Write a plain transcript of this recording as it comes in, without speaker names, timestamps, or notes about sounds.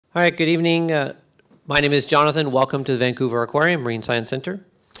All right, good evening. My name is Jonathan. Welcome to the Vancouver Aquarium Marine Science Center.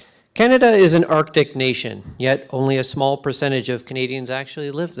 Canada is an Arctic nation, yet only a small percentage of Canadians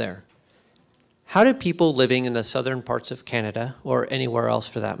actually live there. How do people living in the southern parts of Canada, or anywhere else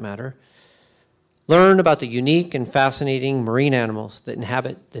for that matter, learn about the unique and fascinating marine animals that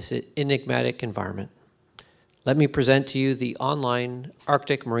inhabit this enigmatic environment? Let me present to you the online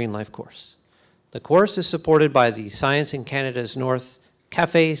Arctic Marine Life course. The course is supported by the Science in Canada's North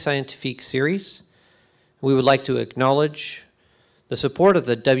Café Scientifique series. We would like to acknowledge the support of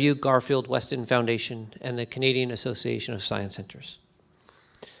the W. Garfield Weston Foundation and the Canadian Association of Science Centers.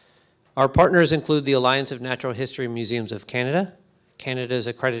 Our partners include the Alliance of Natural History Museums of Canada, Canada's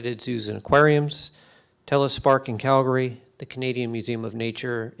Accredited Zoos and Aquariums, Telespark in Calgary, the Canadian Museum of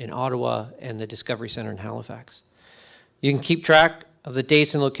Nature in Ottawa, and the Discovery Centre in Halifax. You can keep track of the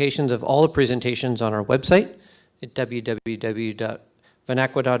dates and locations of all the presentations on our website at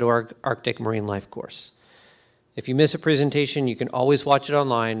www.vanaqua.org Arctic Marine Life course. If you miss a presentation, you can always watch it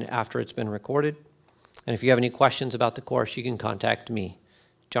online after it's been recorded. And if you have any questions about the course, you can contact me,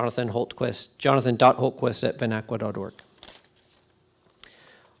 jonathan.holtquist@vanaqua.org.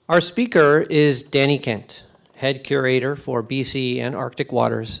 Our speaker is Danny Kent, head curator for BC and Arctic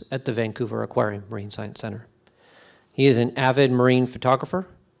waters at the Vancouver Aquarium Marine Science Center. He is an avid marine photographer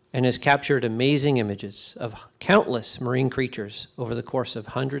and has captured amazing images of countless marine creatures over the course of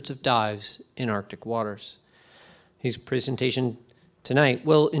hundreds of dives in Arctic waters. His presentation tonight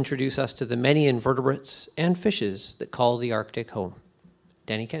will introduce us to the many invertebrates and fishes that call the Arctic home.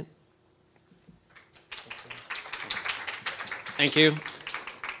 Danny Kent. Thank you.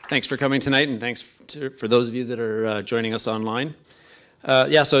 Thanks for coming tonight, and thanks for those of you that are joining us online.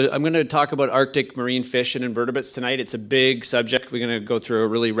 So I'm going to talk about Arctic marine fish and invertebrates tonight. It's a big subject. We're going to go through a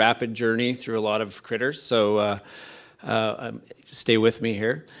really rapid journey through a lot of critters, so stay with me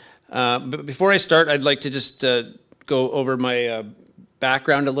here. But before I start, I'd like to just go over my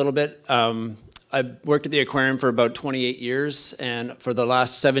background a little bit. I've worked at the aquarium for about 28 years, and for the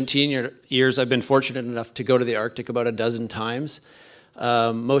last 17 years, I've been fortunate enough to go to the Arctic about a dozen times.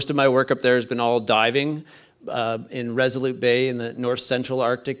 Most of my work up there has been all diving in Resolute Bay in the north central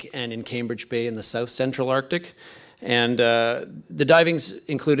Arctic and in Cambridge Bay in the south central Arctic. And the diving's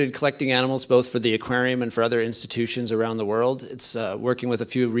included collecting animals both for the aquarium and for other institutions around the world. It's working with a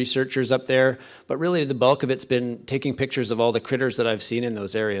few researchers up there, but really the bulk of it's been taking pictures of all the critters that I've seen in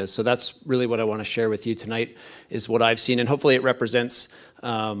those areas. So that's really what I want to share with you tonight, is what I've seen, and hopefully it represents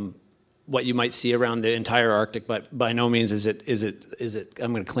what you might see around the entire Arctic, but by no means is it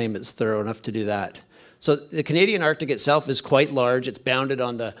I'm going to claim it's thorough enough to do that. So the Canadian Arctic itself is quite large. It's bounded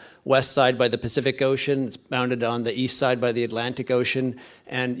on the west side by the Pacific Ocean. It's bounded on the east side by the Atlantic Ocean.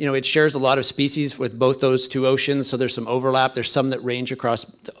 And it shares a lot of species with both those two oceans, so there's some overlap. There's some that range across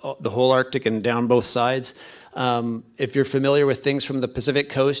the whole Arctic and down both sides. If you're familiar with things from the Pacific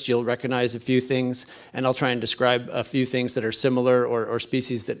coast, you'll recognize a few things, and I'll try and describe a few things that are similar or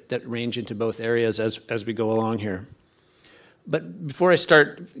species that range into both areas as we go along here. But before I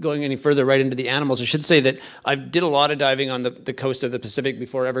start going any further right into the animals, I should say that I did a lot of diving on the coast of the Pacific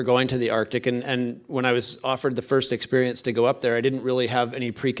before ever going to the Arctic. And when I was offered the first experience to go up there, I didn't really have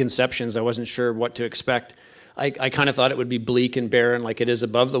any preconceptions. I wasn't sure what to expect. I kind of thought it would be bleak and barren like it is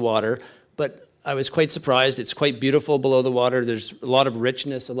above the water. But I was quite surprised. It's quite beautiful below the water. There's a lot of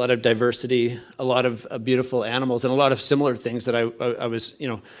richness, a lot of diversity, a lot of beautiful animals, and a lot of similar things that I was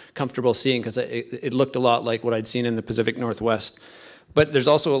comfortable seeing, because it looked a lot like what I'd seen in the Pacific Northwest. But there's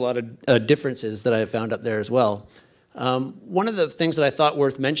also a lot of differences that I found up there as well. One of the things that I thought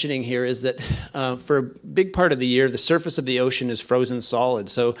worth mentioning here is that for a big part of the year, the surface of the ocean is frozen solid.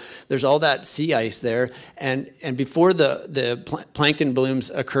 So there's all that sea ice there, and before the plankton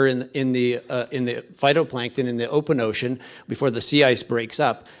blooms occur in the phytoplankton in the open ocean, before the sea ice breaks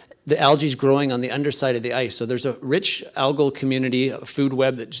up, the algae is growing on the underside of the ice. So there's a rich algal community, a food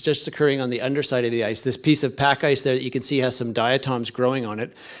web that's just occurring on the underside of the ice. This piece of pack ice there that you can see has some diatoms growing on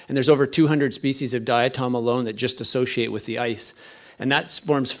it. And there's over 200 species of diatom alone that just associate with the ice. And that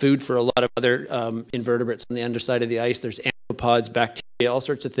forms food for a lot of other invertebrates on the underside of the ice. There's amphipods, bacteria, all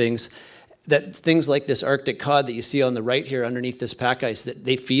sorts of things. Things like this Arctic cod that you see on the right here underneath this pack ice, that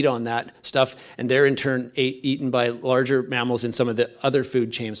they feed on that stuff, and they're in turn eaten by larger mammals in some of the other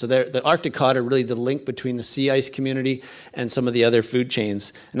food chains. So the Arctic cod are really the link between the sea ice community and some of the other food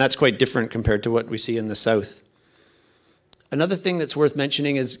chains, and that's quite different compared to what we see in the south. Another thing that's worth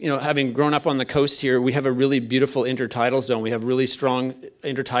mentioning is, having grown up on the coast here, we have a really beautiful intertidal zone. We have really strong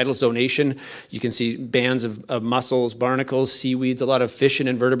intertidal zonation. You can see bands of mussels, barnacles, seaweeds, a lot of fish and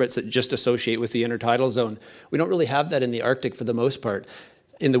invertebrates that just associate with the intertidal zone. We don't really have that in the Arctic for the most part.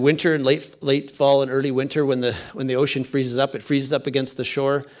 in the winter and late fall and early winter, when the ocean freezes up, it freezes up against the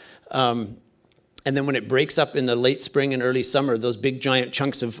shore. And then when it breaks up in the late spring and early summer, those big giant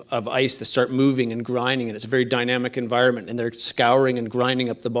chunks of ice that start moving and grinding, and it's a very dynamic environment, and they're scouring and grinding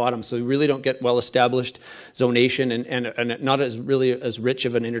up the bottom. So we really don't get well-established zonation and not as really as rich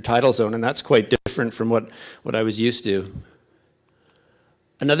of an intertidal zone, and that's quite different from what I was used to.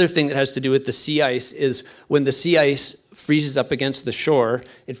 Another thing that has to do with the sea ice is when the sea ice freezes up against the shore,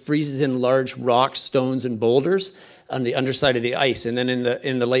 it freezes in large rocks, stones, and boulders on the underside of the ice. And then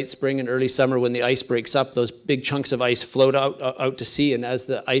in the late spring and early summer, when the ice breaks up, those big chunks of ice float out to sea. And as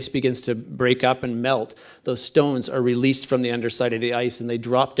the ice begins to break up and melt, those stones are released from the underside of the ice and they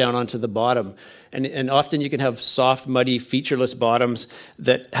drop down onto the bottom. And often you can have soft, muddy, featureless bottoms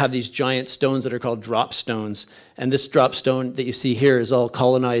that have these giant stones that are called drop stones. And this drop stone that you see here is all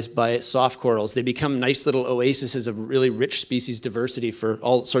colonized by soft corals. They become nice little oases of really rich species diversity for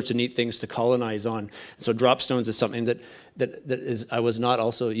all sorts of neat things to colonize on. So drop stones is something that I was not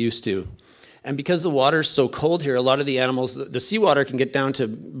also used to. And because the water is so cold here, a lot of the animals, the seawater can get down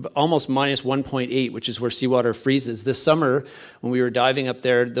to almost minus 1.8, which is where seawater freezes. This summer, when we were diving up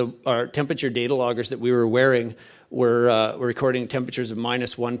there, our temperature data loggers that we were wearing were recording temperatures of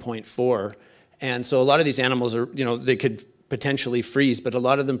minus 1.4. And so a lot of these animals are, they could potentially freeze, but a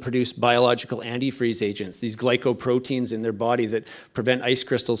lot of them produce biological antifreeze agents, these glycoproteins in their body that prevent ice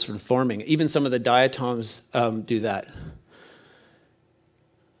crystals from forming. Even some of the diatoms do that.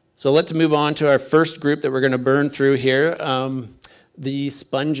 So let's move on to our first group that we're going to burn through here, the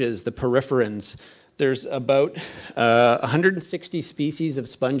sponges, the poriferans. There's about 160 species of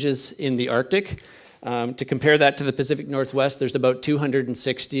sponges in the Arctic. To compare that to the Pacific Northwest, there's about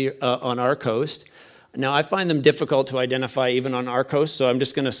 260 on our coast. Now, I find them difficult to identify even on our coast, so I'm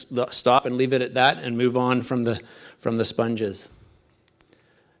just going to stop and leave it at that and move on from the sponges.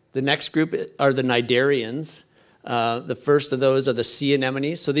 The next group are the cnidarians. The first of those are the sea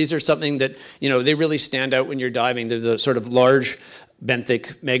anemones. So these are something that, they really stand out when you're diving. They're the sort of large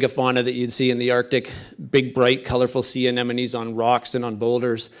benthic megafauna that you'd see in the Arctic, big, bright, colorful sea anemones on rocks and on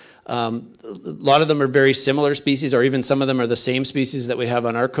boulders. A lot of them are very similar species, or even some of them are the same species that we have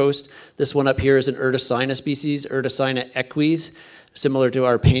on our coast. This one up here is an Urticina species, Urticina eques, similar to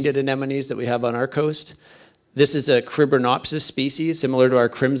our painted anemones that we have on our coast. This is a Cribernopsis species, similar to our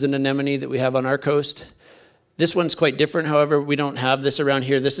crimson anemone that we have on our coast. This one's quite different, however, we don't have this around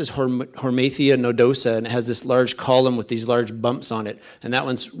here. This is Hormathia nodosa, and it has this large column with these large bumps on it, and that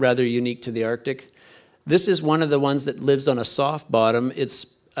one's rather unique to the Arctic. This is one of the ones that lives on a soft bottom.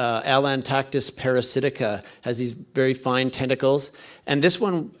 It's Alantactis parasitica, has these very fine tentacles, and this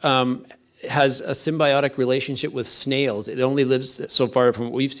one has a symbiotic relationship with snails. It only lives, so far from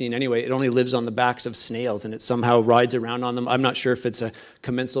what we've seen anyway, it only lives on the backs of snails, and it somehow rides around on them. I'm not sure if it's a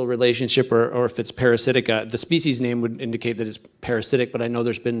commensal relationship or if it's parasitica. The species name would indicate that it's parasitic, but I know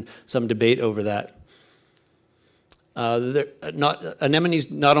there's been some debate over that.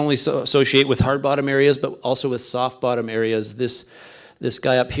 Anemones not only associate with hard bottom areas, but also with soft bottom areas. This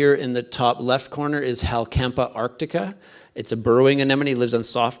guy up here in the top left corner is Halcampa arctica. It's a burrowing anemone, lives on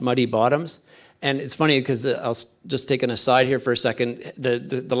soft, muddy bottoms. And it's funny because I'll just take an aside here for a second.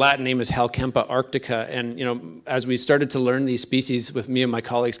 The Latin name is Halcampa arctica. And, as we started to learn these species with me and my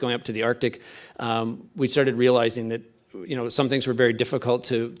colleagues going up to the Arctic, we started realizing that, some things were very difficult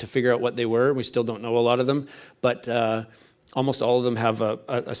to figure out what they were. We still don't know a lot of them. But almost all of them have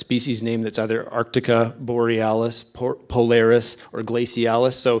a species name that's either Arctica, Borealis, Polaris, or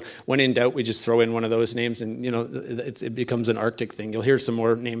Glacialis. So when in doubt, we just throw in one of those names and, it becomes an Arctic thing. You'll hear some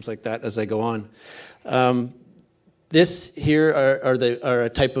more names like that as I go on. This here are a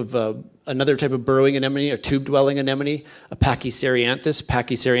type of, another type of burrowing anemone, a tube-dwelling anemone, a Pachyceranthus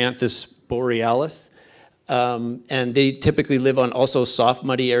borealis. And they typically live on also soft,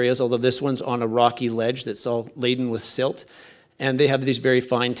 muddy areas, although this one's on a rocky ledge that's all laden with silt. And they have these very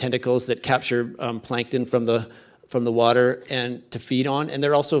fine tentacles that capture plankton from the water and to feed on. And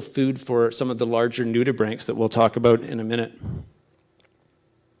they're also food for some of the larger nudibranchs that we'll talk about in a minute.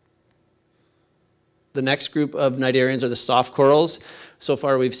 The next group of cnidarians are the soft corals. So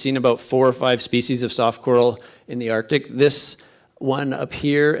far, we've seen about 4 or 5 species of soft coral in the Arctic. This one up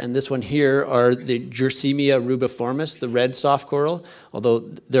here and this one here are the Jersemia rubiformis, the red soft coral, although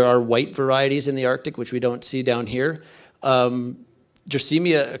there are white varieties in the Arctic, which we don't see down here.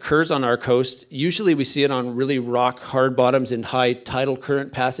 Jersemia occurs on our coast. Usually we see it on really rock hard bottoms in high tidal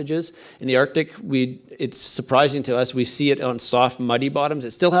current passages. In the Arctic, it's surprising to us, we see it on soft muddy bottoms.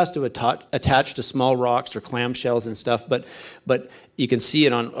 It still has to attach to small rocks or clamshells and stuff, but you can see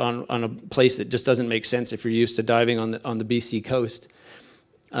it on a place that just doesn't make sense if you're used to diving on the BC coast.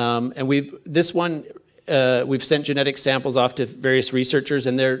 And we've sent genetic samples off to various researchers,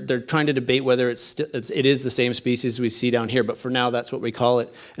 and they're trying to debate whether it is the same species we see down here, but for now that's what we call it.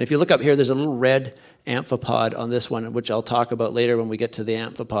 And if you look up here, there's a little red amphipod on this one, which I'll talk about later when we get to the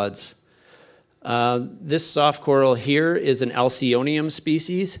amphipods. This soft coral here is an Alcyonium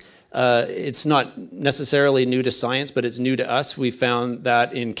species. It's not necessarily new to science, but it's new to us. We found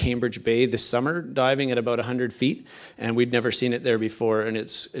that in Cambridge Bay this summer, diving at about 100 feet, and we'd never seen it there before, and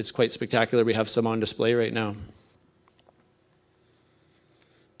it's quite spectacular. We have some on display right now.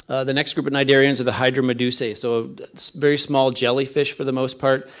 The next group of cnidarians are the Hydromedusae, so very small jellyfish for the most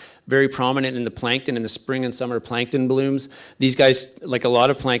part, very prominent in the plankton in the spring and summer plankton blooms. These guys, like a lot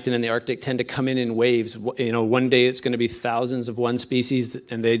of plankton in the Arctic, tend to come in waves. You know, one day it's going to be thousands of one species,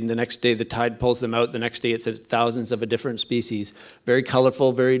 and then the next day the tide pulls them out. The next day it's thousands of a different species. Very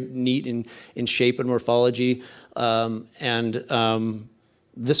colorful, very neat in shape and morphology,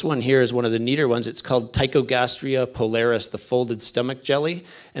 this one here is one of the neater ones. It's called Tychogastria polaris, the folded stomach jelly.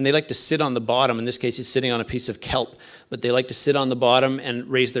 And they like to sit on the bottom. In this case, he's sitting on a piece of kelp. But they like to sit on the bottom and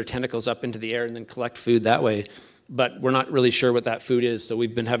raise their tentacles up into the air and then collect food that way. But we're not really sure what that food is, so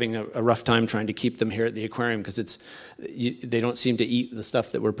we've been having a rough time trying to keep them here at the aquarium because they don't seem to eat the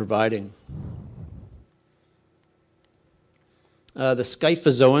stuff that we're providing. The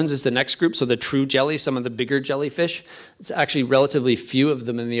Scyphozoans is the next group, so the true jelly, some of the bigger jellyfish. It's actually relatively few of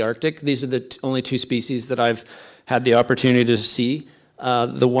them in the Arctic. These are the only two species that I've had the opportunity to see.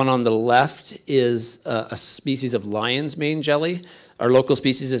 The one on the left is a species of lion's mane jelly. Our local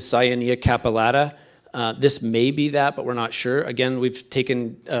species is Cyanea capillata. This may be that, but we're not sure. Again, we've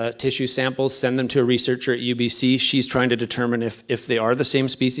taken tissue samples, send them to a researcher at UBC. She's trying to determine if they are the same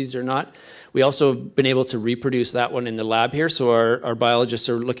species or not. We also have been able to reproduce that one in the lab here, so our biologists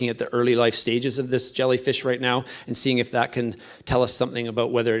are looking at the early life stages of this jellyfish right now and seeing if that can tell us something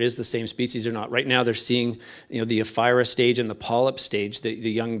about whether it is the same species or not. Right now they're seeing, the Ephira stage and the polyp stage, the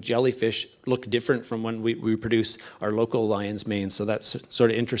young jellyfish look different from when we produce our local lion's mane, so that's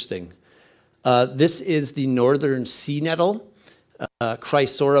sort of interesting. This is the northern sea nettle,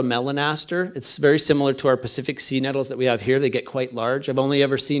 Chrysora melanaster. It's very similar to our Pacific sea nettles that we have here. They get quite large. I've only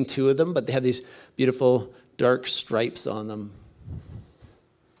ever seen two of them, but they have these beautiful dark stripes on them.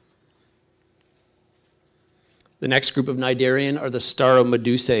 The next group of cnidarian are the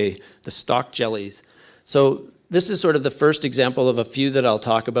Staromedusae, the stalk jellies. So this is sort of the first example of a few that I'll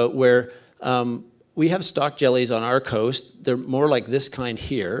talk about where we have stalk jellies on our coast. They're more like this kind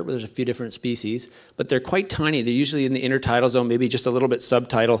here, where there's a few different species, but they're quite tiny. They're usually in the intertidal zone, maybe just a little bit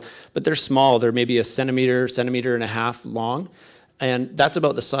subtidal, but they're small. They're maybe a centimeter and a half long, and that's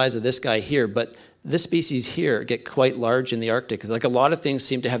about the size of this guy here. But this species here get quite large in the Arctic. Like a lot of things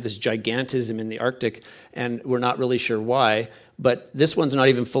seem to have this gigantism in the Arctic, and we're not really sure why. But this one's not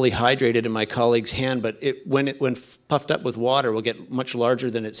even fully hydrated in my colleague's hand, but when puffed up with water will get much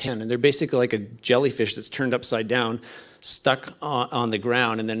larger than its hand. And they're basically like a jellyfish that's turned upside down, stuck on the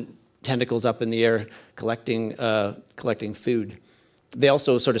ground, and then tentacles up in the air collecting food. They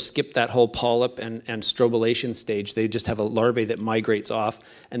also sort of skip that whole polyp and strobilation stage. They just have a larvae that migrates off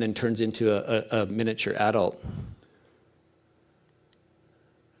and then turns into a miniature adult.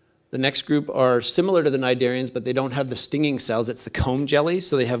 The next group are similar to the cnidarians, but they don't have the stinging cells. It's the comb jellies,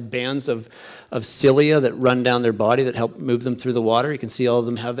 so they have bands of cilia that run down their body that help move them through the water. You can see all of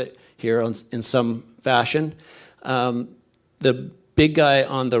them have it here in some fashion. The big guy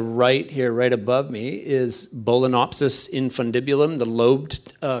on the right here, right above me, is Bolenopsis infundibulum, the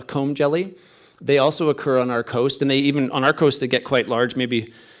lobed comb jelly. They also occur on our coast, and on our coast they get quite large,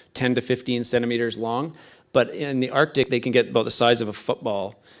 maybe 10 to 15 centimeters long. But in the Arctic, they can get about the size of a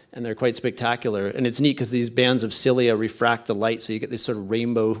football, and they're quite spectacular. And it's neat because these bands of cilia refract the light, so you get this sort of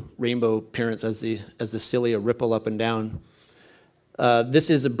rainbow appearance as the cilia ripple up and down. This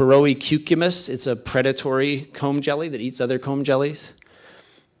is a Baroe cucumis. It's a predatory comb jelly that eats other comb jellies.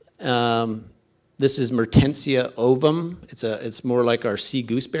 This is Mertensia ovum. It's more like our sea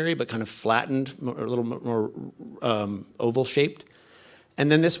gooseberry, but kind of flattened, a little more oval shaped. And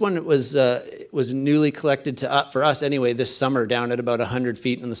then this one was newly collected for us anyway this summer down at about 100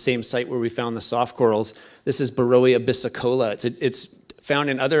 feet on the same site where we found the soft corals. This is Baroe abyssacola. It's found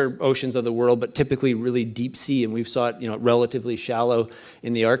in other oceans of the world, but typically really deep sea, and we've saw it relatively shallow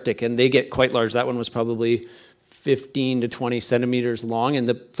in the Arctic, and they get quite large. That one was probably 15 to 20 centimeters long, and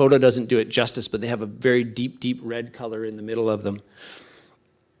the photo doesn't do it justice, but they have a very deep red color in the middle of them.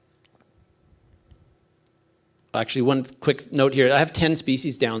 Actually, one quick note here. I have 10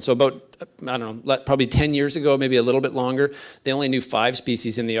 species down. So about, I don't know, probably 10 years ago, maybe a little bit longer, they only knew 5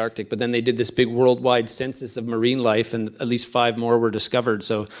 species in the Arctic. But then they did this big worldwide census of marine life, and at least 5 more were discovered.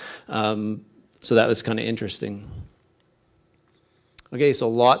 So, so that was kind of interesting. Okay, so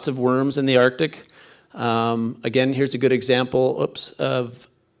lots of worms in the Arctic. Again, here's a good example,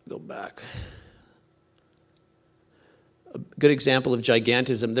 go back. A good example of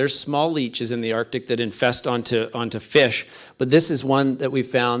gigantism. There's small leeches in the Arctic that infest onto fish, but this is one that we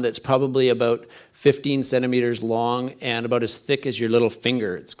found that's probably about 15 centimeters long and about as thick as your little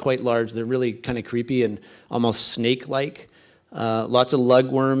finger. It's quite large. They're really kind of creepy and almost snake-like. Lots of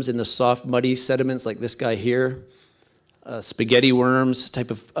lugworms in the soft, muddy sediments like this guy here. Spaghetti worms,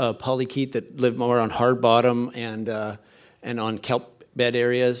 type of polychaete that live more on hard bottom and on kelp bed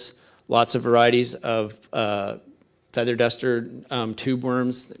areas. Lots of varieties of feather duster tube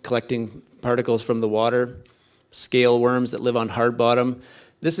worms collecting particles from the water. Scale worms that live on hard bottom.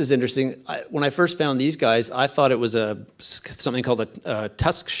 This is interesting. When I first found these guys, I thought it was something called a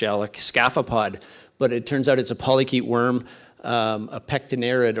tusk shell, a scaphopod, but it turns out it's a polychaete worm, a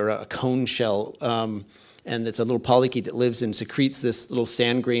pectinarid or a cone shell. And it's a little polychaete that lives and secretes this little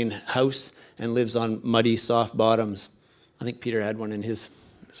sand grain house and lives on muddy, soft bottoms. I think Peter had one in his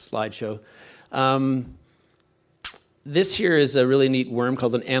slideshow. This here is a really neat worm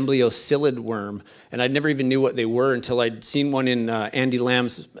called an amblyocylid worm, and I never even knew what they were until I'd seen one in Andy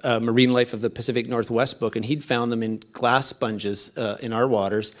Lamb's Marine Life of the Pacific Northwest book, and he'd found them in glass sponges in our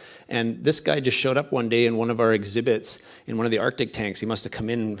waters. And this guy just showed up one day in one of our exhibits in one of the Arctic tanks. He must have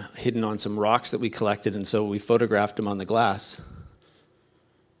come in hidden on some rocks that we collected, and so we photographed him on the glass.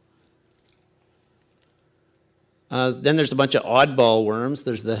 Then there's a bunch of oddball worms.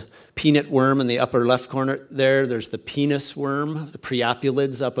 There's the peanut worm in the upper left corner there. There's the penis worm, the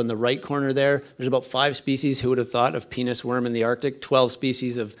priapulids up in the right corner there. There's about 5 species. Who would have thought of penis worm in the Arctic? 12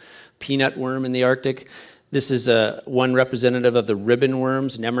 species of peanut worm in the Arctic. This is one representative of the ribbon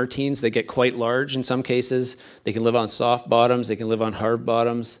worms, nemertines. They get quite large in some cases. They can live on soft bottoms. They can live on hard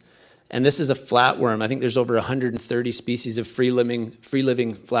bottoms. And this is a flatworm. I think there's over 130 species of free-living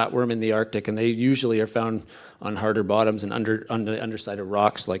flatworm in the Arctic, and they usually are found on harder bottoms and on the underside of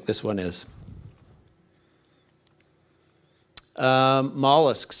rocks like this one is.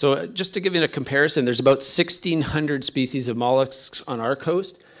 Mollusks. So just to give you a comparison, there's about 1,600 species of mollusks on our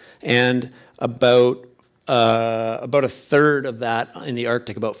coast, and about a third of that in the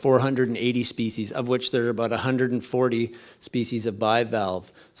Arctic, about 480 species, of which there are about 140 species of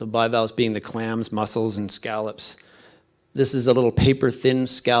bivalve. So bivalves being the clams, mussels, and scallops. This is a little paper-thin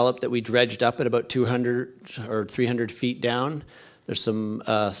scallop that we dredged up at about 200 or 300 feet down. There's some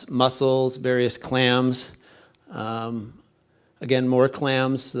mussels, various clams. Again, more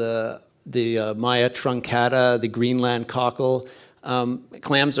clams, the Maya truncata, the Greenland cockle.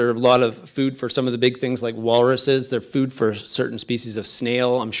 Clams are a lot of food for some of the big things like walruses. They're food for certain species of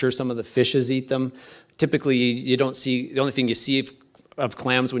snail. I'm sure some of the fishes eat them. Typically, you don't see, the only thing you see of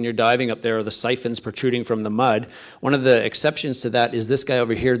clams when you're diving up there are the siphons protruding from the mud. One of the exceptions to that is this guy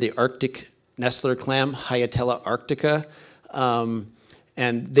over here, the Arctic nestler clam, Hyatella arctica.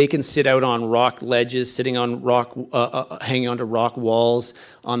 And they can sit out on rock ledges, sitting on rock, hanging onto rock walls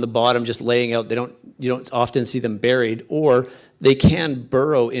on the bottom, just laying out. You don't often see them buried, or they can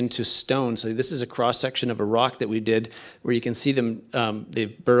burrow into stone. So this is a cross-section of a rock that we did where you can see them,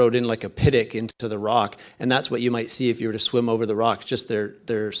 they've burrowed in like a pittock into the rock. And that's what you might see if you were to swim over the rocks, just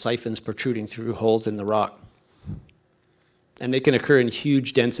their siphons protruding through holes in the rock. And they can occur in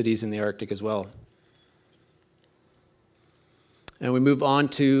huge densities in the Arctic as well. And we move on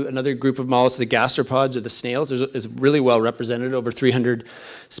to another group of mollusks, the gastropods or the snails. Is really well represented, over 300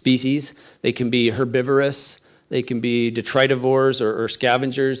 species. They can be herbivorous, they can be detritivores or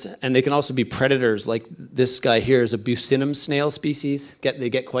scavengers, and they can also be predators, like this guy here is a buccinum snail species. They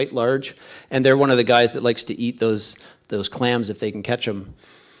get quite large, and they're one of the guys that likes to eat those clams if they can catch them.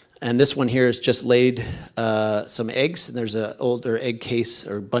 And this one here has just laid some eggs, and there's an older egg case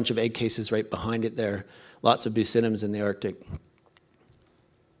or a bunch of egg cases right behind it there. Lots of buccinums in the Arctic.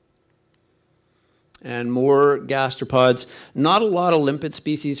 And more gastropods. Not a lot of limpet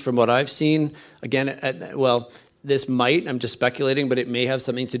species from what I've seen. Again, well, this might, I'm just speculating, but it may have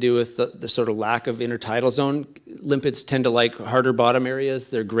something to do with the sort of lack of intertidal zone. Limpets tend to like harder bottom areas.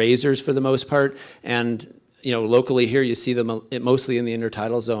 They're grazers for the most part. And locally here you see them mostly in the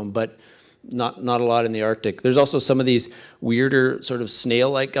intertidal zone, but not a lot in the Arctic. There's also some of these weirder sort of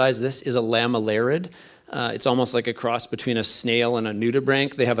snail-like guys. This is a lamellariid. It's almost like a cross between a snail and a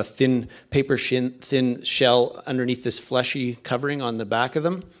nudibranch. They have a thin, thin shell underneath this fleshy covering on the back of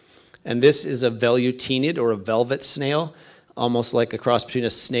them. And this is a velutinid, or a velvet snail, almost like a cross between a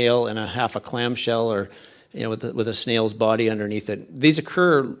snail and half a clamshell, or with a snail's body underneath it. These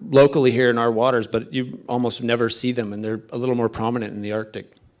occur locally here in our waters, but you almost never see them, and they're a little more prominent in the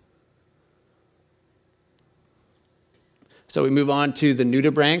Arctic. So we move on to the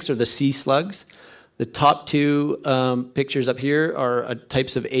nudibranchs, or the sea slugs. The top two pictures up here are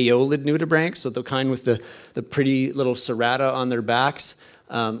types of aeolid nudibranchs, so the kind with the pretty little serrata on their backs.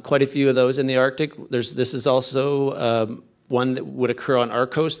 Quite a few of those in the Arctic. This is also one that would occur on our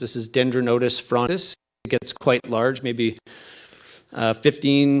coast. This is Dendronotus frontis. It gets quite large, maybe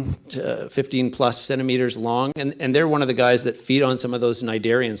 15 plus centimeters long, and they're one of the guys that feed on some of those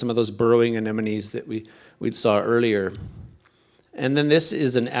cnidarians, some of those burrowing anemones that we saw earlier. And then this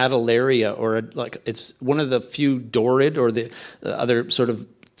is an Adelaria, or it's one of the few Dorid, or the other sort of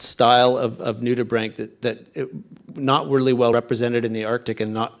style of nudibranch that not really well represented in the Arctic,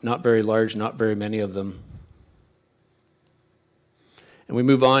 and not very large, not very many of them. And we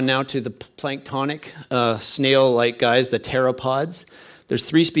move on now to the planktonic snail-like guys, the pteropods. There's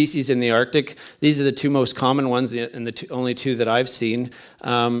 3 species in the Arctic. These are the 2 most common ones, and the only 2 that I've seen.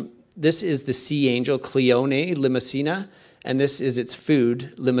 This is the sea angel, Cleone limacina, and this is its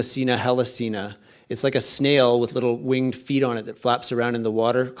food, Limacina helicina. It's like a snail with little winged feet on it that flaps around in the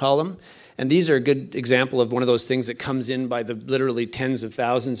water column. And these are a good example of one of those things that comes in by the literally tens of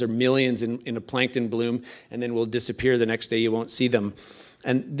thousands or millions in a plankton bloom, and then will disappear the next day. You won't see them.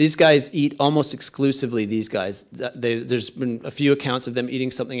 And these guys eat almost exclusively, these guys. There's been a few accounts of them eating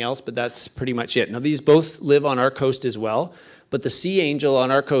something else, but that's pretty much it. Now, these both live on our coast as well. But the sea angel on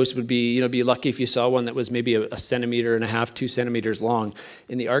our coast would be, be lucky if you saw one that was maybe a centimeter and a half, 2 centimeters long.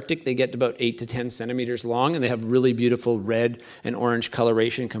 In the Arctic, they get about 8 to 10 centimeters long, and they have really beautiful red and orange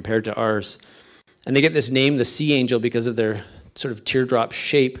coloration compared to ours. And they get this name, the sea angel, because of their sort of teardrop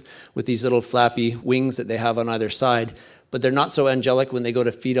shape with these little flappy wings that they have on either side. But they're not so angelic when they go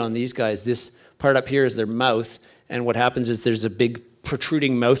to feed on these guys. This part up here is their mouth, and what happens is there's a big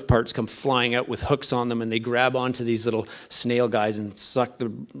protruding mouth parts come flying out with hooks on them, and they grab onto these little snail guys and suck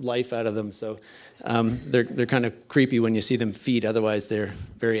the life out of them. So they're kind of creepy when you see them feed. Otherwise, they're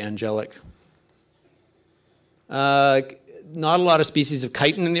very angelic. Not a lot of species of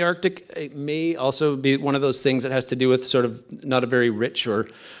chitin in the Arctic. It may also be one of those things that has to do with sort of not a very rich or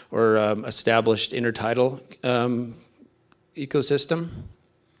established intertidal ecosystem.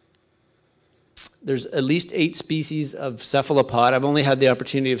 There's at least 8 species of cephalopod. I've only had the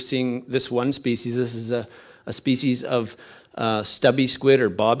opportunity of seeing this one species. This is a species of stubby squid, or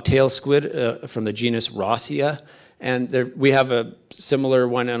bobtail squid, from the genus Rossia. And we have a similar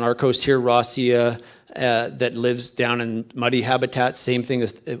one on our coast here, Rossia, that lives down in muddy habitats. Same thing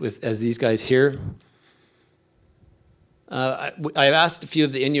as these guys here. I've asked a few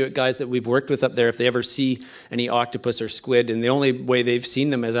of the Inuit guys that we've worked with up there if they ever see any octopus or squid, and the only way they've seen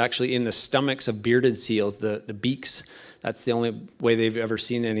them is actually in the stomachs of bearded seals, the beaks. That's the only way they've ever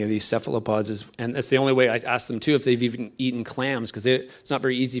seen any of these cephalopods, and that's the only way I asked them too if they've even eaten clams, because it's not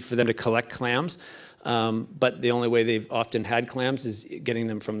very easy for them to collect clams, but the only way they've often had clams is getting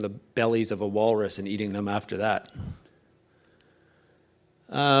them from the bellies of a walrus and eating them after that.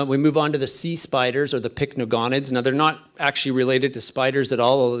 We move on to the sea spiders, or the pycnogonids. Now, they're not actually related to spiders at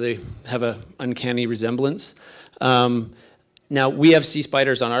all, although they have an uncanny resemblance. Now, we have sea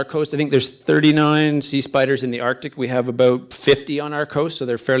spiders on our coast. I think there's 39 sea spiders in the Arctic. We have about 50 on our coast, so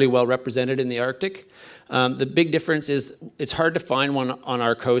they're fairly well represented in the Arctic. The big difference is it's hard to find one on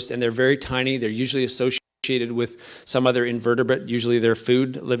our coast, and they're very tiny. They're usually associated with some other invertebrate, usually their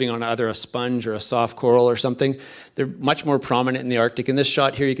food, living on either a sponge or a soft coral or something. They're much more prominent in the Arctic. In this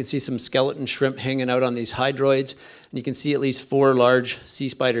shot here, you can see some skeleton shrimp hanging out on these hydroids, and you can see at least 4 large sea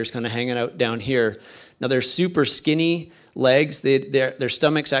spiders kind of hanging out down here. Now, they're super skinny legs. Their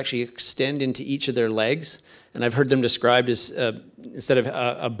stomachs actually extend into each of their legs, and I've heard them described as, instead of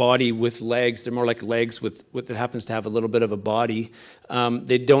a body with legs, they're more like legs with what happens to have a little bit of a body.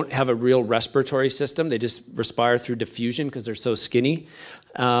 They don't have a real respiratory system. They just respire through diffusion because they're so skinny.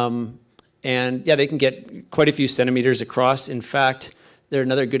 And yeah, they can get quite a few centimeters across. In fact, they're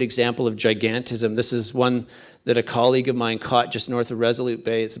another good example of gigantism. This is one that a colleague of mine caught just north of Resolute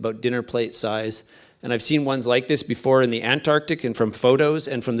Bay. It's about dinner plate size. And I've seen ones like this before in the Antarctic and from photos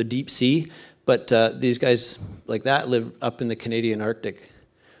and from the deep sea. But these guys like that live up in the Canadian Arctic.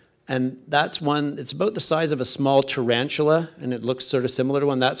 And that's one, it's about the size of a small tarantula, and it looks sort of similar to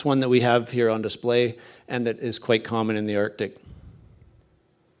one. That's one that we have here on display and that is quite common in the Arctic.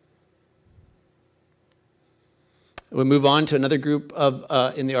 We move on to another group of,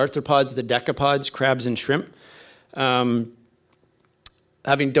 in the arthropods, the decapods, crabs and shrimp.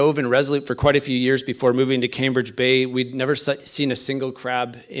 having dove in Resolute for quite a few years before moving to Cambridge Bay, we'd never seen a single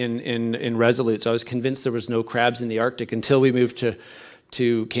crab in Resolute. So I was convinced there was no crabs in the Arctic until we moved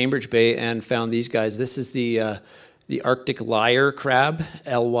to Cambridge Bay and found these guys. This is the Arctic lyre crab,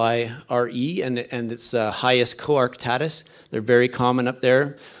 L-Y-R-E, and it's Hyas coarctatus. They're very common up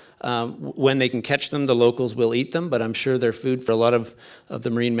there. When they can catch them, the locals will eat them, but I'm sure they're food for a lot of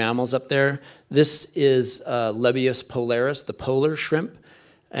the marine mammals up there. This is Lebius polaris, the polar shrimp.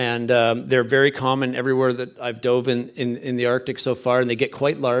 And they're very common everywhere that I've dove in the Arctic so far, and they get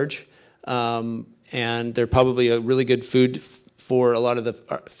quite large. And they're probably a really good food for a lot of the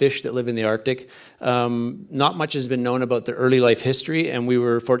fish that live in the Arctic. Not much has been known about their early life history, and we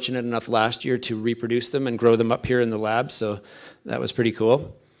were fortunate enough last year to reproduce them and grow them up here in the lab, so that was pretty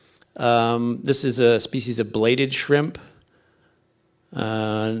cool. This is a species of bladed shrimp.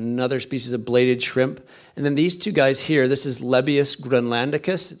 Another species of bladed shrimp. And then these two guys here, this is Lebius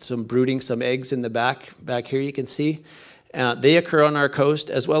groenlandicus. It's brooding some eggs in the back here you can see. They occur on our coast,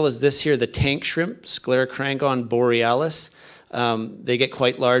 as well as this here, the tank shrimp, Sclerocrangon borealis. They get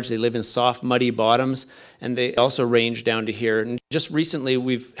quite large. They live in soft, muddy bottoms, and they also range down to here. And just recently,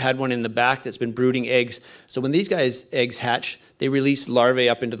 we've had one in the back that's been brooding eggs. So when these guys' eggs hatch, they release larvae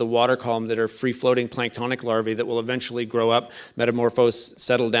up into the water column that are free-floating planktonic larvae that will eventually grow up, metamorphose,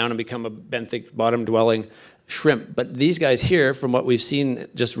 settle down, and become a benthic bottom-dwelling shrimp. But these guys here, from what we've seen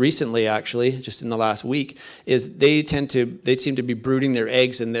just recently, actually, just in the last week, is they seem to be brooding their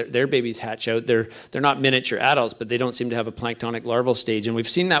eggs, and their babies hatch out. They're not miniature adults, but they don't seem to have a planktonic larval stage. And we've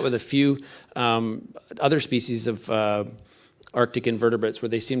seen that with a few other species of Arctic invertebrates where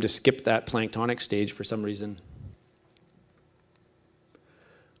they seem to skip that planktonic stage for some reason.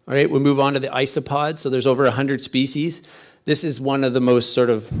 All right, we'll move on to the isopods. So there's over 100 species. This is one of the most sort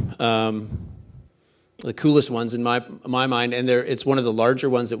of the coolest ones in my mind, and it's one of the larger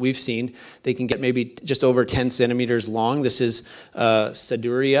ones that we've seen. They can get maybe just over 10 centimeters long. This is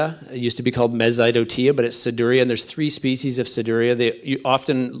Siduria. It used to be called Mesoidotea, but it's Siduria, and there's 3 species of Siduria. You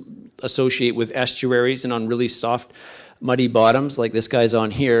often associate with estuaries and on really soft, muddy bottoms, like this guy's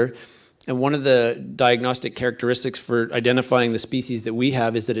on here. And one of the diagnostic characteristics for identifying the species that we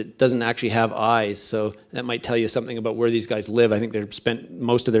have is that it doesn't actually have eyes. So that might tell you something about where these guys live. I think they've spent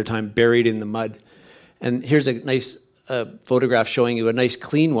most of their time buried in the mud. And here's a nice photograph showing you a nice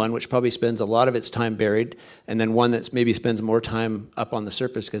clean one, which probably spends a lot of its time buried, and then one that maybe spends more time up on the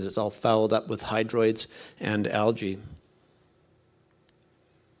surface because it's all fouled up with hydroids and algae.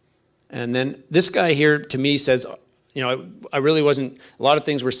 And then this guy here, to me, says, you know, I really wasn't, a lot of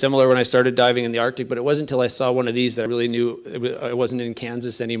things were similar when I started diving in the Arctic, but it wasn't until I saw one of these that I really knew I wasn't in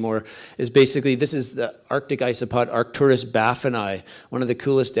Kansas anymore. Is basically, this is the Arctic isopod Arcturus baffini, one of the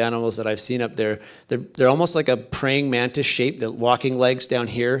coolest animals that I've seen up there. They're almost like a praying mantis shape, the walking legs down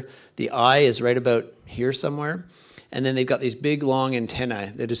here. The eye is right about here somewhere. And then they've got these big, long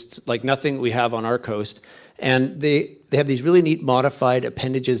antennae. They're just like nothing we have on our coast. And they have these really neat modified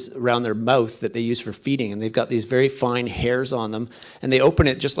appendages around their mouth that they use for feeding. And they've got these very fine hairs on them. And they open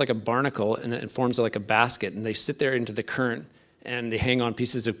it just like a barnacle, and it forms like a basket. And they sit there into the current, and they hang on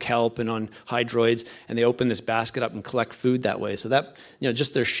pieces of kelp and on hydroids. And they open this basket up and collect food that way. So that, you know,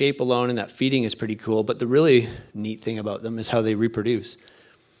 just their shape alone and that feeding is pretty cool. But the really neat thing about them is how they reproduce.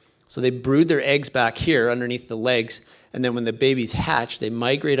 So they brood their eggs back here underneath the legs. And then when the babies hatch, they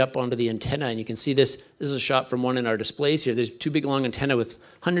migrate up onto the antenna. And you can see this. This is a shot from one in our displays here. There's 2 big long antennae with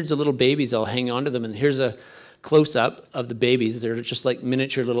hundreds of little babies all hanging onto them. And here's a close-up of the babies. They're just like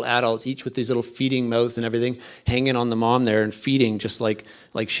miniature little adults, each with these little feeding mouths and everything, hanging on the mom there and feeding just like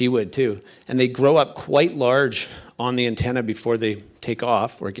she would too. And they grow up quite large on the antenna before they take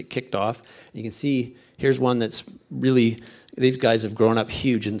off or get kicked off. You can see here's one that's really, these guys have grown up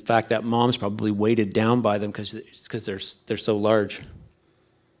huge. In fact, that mom's probably weighted down by them because they're so large.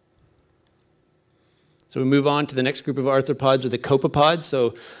 So we move on to the next group of arthropods, or the copepods.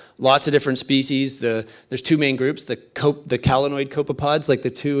 So lots of different species. There's 2 main groups, the calanoid copepods, like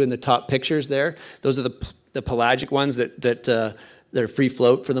the 2 in the top pictures there. Those are the pelagic ones that they're free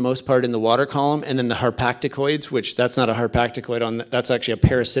float for the most part in the water column, and then the harpacticoids, which that's not a harpacticoid, that's actually a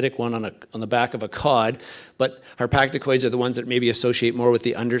parasitic one on the back of a cod. But harpacticoids are the ones that maybe associate more with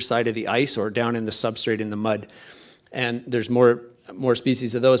the underside of the ice or down in the substrate in the mud. And there's more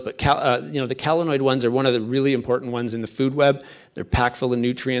species of those, but you know, the calanoid ones are one of the really important ones in the food web. They're packed full of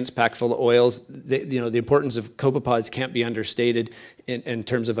nutrients, packed full of oils. You know, the importance of copepods can't be understated in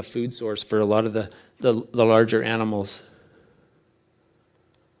terms of a food source for a lot of the larger animals.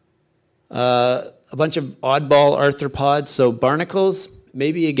 A bunch of oddball arthropods. So barnacles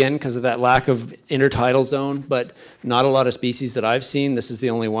Maybe again because of that lack of intertidal zone, but not a lot of species that I've seen. This is the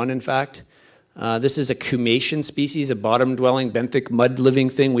only one, in fact. This is a cumation species, a bottom-dwelling benthic mud-living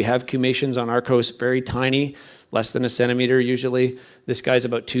thing. We have cumations on our coast, very tiny, less than a centimeter usually. This guy's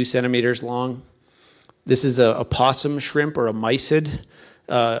about 2 centimeters long. This is a possum shrimp or a mysid.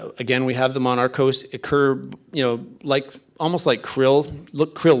 Again, we have them on our coast. Occur, you know, like almost like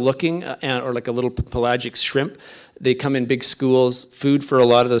krill-looking, or like a little pelagic shrimp. They come in big schools, food for a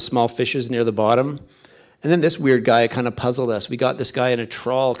lot of the small fishes near the bottom. And then this weird guy kind of puzzled us. We got this guy in a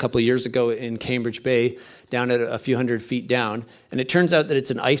trawl a couple of years ago in Cambridge Bay, down at a few hundred feet down. And it turns out that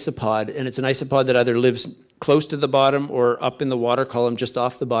it's an isopod, and it's an isopod that either lives close to the bottom or up in the water column just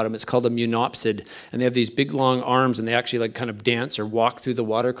off the bottom. It's called a munopsid. And they have these big long arms, and they actually like kind of dance or walk through the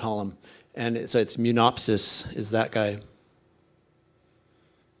water column. And so it's Munopsis is that guy.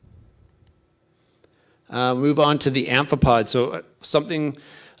 Move on to the amphipods. So something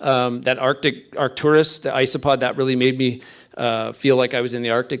that Arcturus, the isopod, that really made me feel like I was in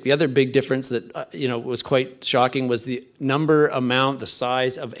the Arctic. The other big difference that was quite shocking was the amount, the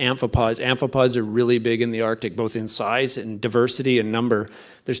size of amphipods. Amphipods are really big in the Arctic, both in size and diversity and number.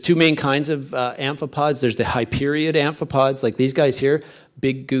 There's two main kinds of amphipods. There's the Hyperiid amphipods, like these guys here,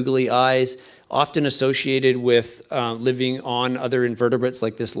 big googly eyes, often associated with living on other invertebrates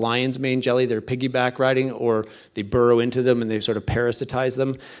like this lion's mane jelly. They're piggyback riding, or they burrow into them and they sort of parasitize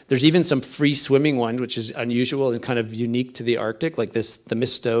them. There's even some free swimming ones, which is unusual and kind of unique to the Arctic, like this, the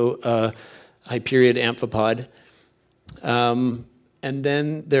Misto Hyperiid amphipod. And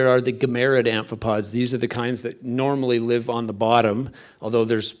then there are the Gammarid amphipods. These are the kinds that normally live on the bottom, although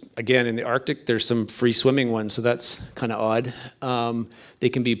there's, again, in the Arctic, there's some free swimming ones, so that's kind of odd. They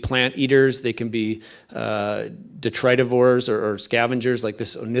can be plant eaters, they can be detritivores or scavengers like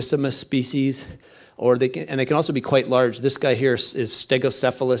this Onissimus species, or they can also be quite large. This guy here is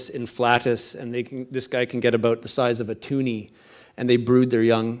Stegocephalus inflatus, and this guy can get about the size of a toonie, and they brood their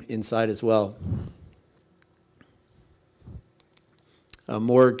young inside as well.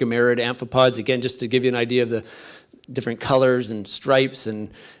 More Gammarid amphipods, again, just to give you an idea of the different colors and stripes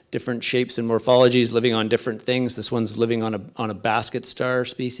and different shapes and morphologies living on different things. This one's living on a basket star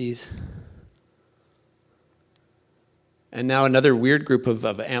species. And now another weird group of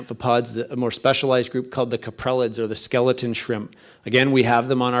amphipods, a more specialized group called the caprellids, or the skeleton shrimp. Again, we have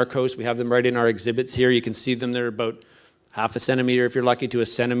them on our coast. We have them right in our exhibits here. You can see them. They're about half a centimeter, if you're lucky, to a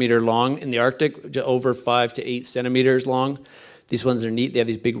centimeter long. In the Arctic, over 5 to 8 centimeters long. These ones are neat. They have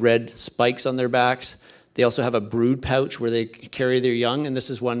these big red spikes on their backs. They also have a brood pouch where they carry their young, and this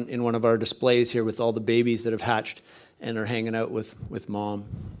is one in one of our displays here with all the babies that have hatched and are hanging out with mom.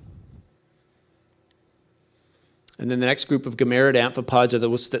 And then the next group of Gammarid amphipods are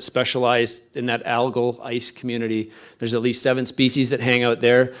those that specialize in that algal ice community. There's at least 7 species that hang out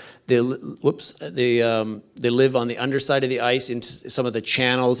there. They live on the underside of the ice, into some of the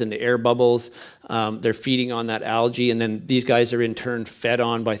channels and the air bubbles. They're feeding on that algae, and then these guys are in turn fed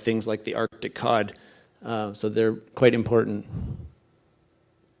on by things like the Arctic cod. So they're quite important.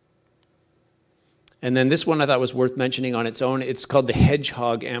 And then this one I thought was worth mentioning on its own. It's called the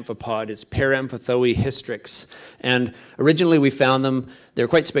hedgehog amphipod. It's Paramphothoi hystrix. And originally we found them. They're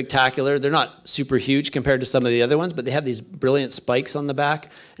quite spectacular. They're not super huge compared to some of the other ones, but they have these brilliant spikes on the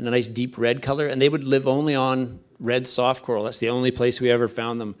back and a nice deep red color. And they would live only on red soft coral. That's the only place we ever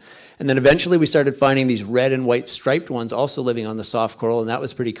found them. And then eventually we started finding these red and white striped ones also living on the soft coral, and that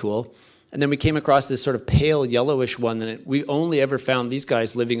was pretty cool. And then we came across this sort of pale yellowish one, and we only ever found these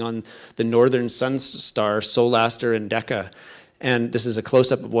guys living on the northern sun star, Solaster and Deca. And this is a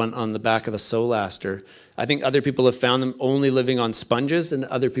close-up of one on the back of a Solaster. I think other people have found them only living on sponges, and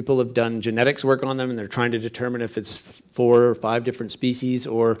other people have done genetics work on them, and they're trying to determine if it's 4 or 5 different species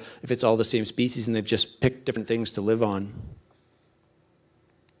or if it's all the same species, and they've just picked different things to live on.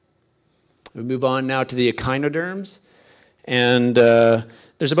 We move on now to the echinoderms. And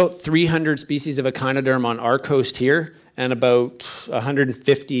there's about 300 species of echinoderm on our coast here, and about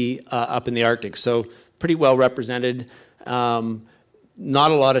 150 up in the Arctic. So pretty well represented.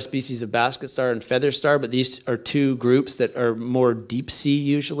 Not a lot of species of basket star and feather star, but these are 2 groups that are more deep sea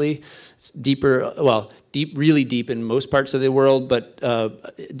usually. It's deeper, well, really deep in most parts of the world, but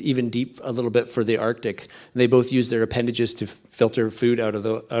even deep a little bit for the Arctic. And they both use their appendages to filter food out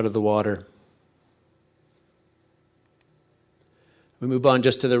of the water. We move on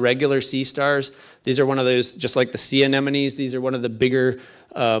just to the regular sea stars. These are one of those, just like the sea anemones, these are one of the bigger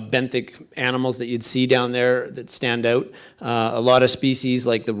benthic animals that you'd see down there that stand out. A lot of species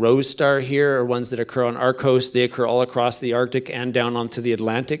like the rose star here are ones that occur on our coast. They occur all across the Arctic and down onto the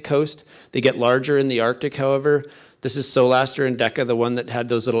Atlantic coast. They get larger in the Arctic, however. This is Solaster and Deca, the one that had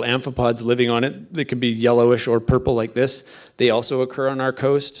those little amphipods living on it. They could be yellowish or purple like this. They also occur on our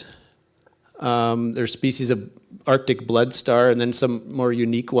coast. There's species of Arctic blood star, and then some more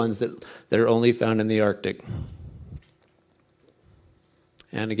unique ones that are only found in the Arctic.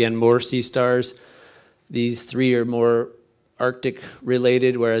 And again, more sea stars. These three are more Arctic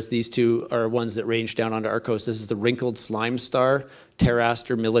related, whereas these two are ones that range down onto our coast. This is the wrinkled slime star,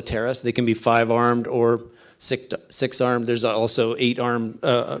 Pteraster militaris. They can be 5-armed or 6-armed. There's also 8-armed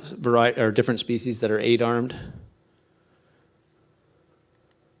variety or different species that are 8-armed.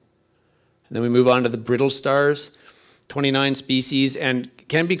 And then we move on to the brittle stars, 29 species, and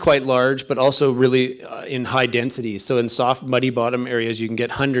can be quite large, but also really in high density. So in soft, muddy bottom areas, you can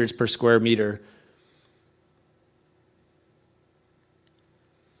get hundreds per square meter.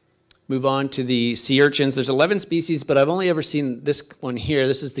 Move on to the sea urchins. There's 11 species, but I've only ever seen this one here.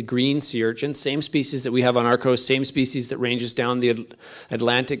 This is the green sea urchin, same species that we have on our coast, same species that ranges down the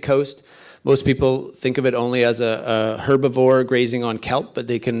Atlantic coast. Most people think of it only as a herbivore grazing on kelp, but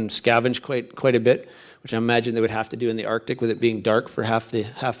they can scavenge quite a bit, which I imagine they would have to do in the Arctic with it being dark for half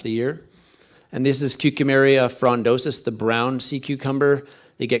the year. And this is Cucumaria frondosus, the brown sea cucumber.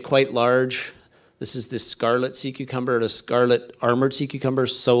 They get quite large. This is the scarlet sea cucumber, the scarlet armored sea cucumber,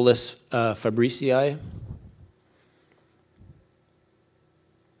 Solus fabricii.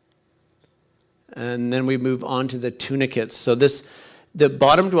 And then we move on to the tunicates. So the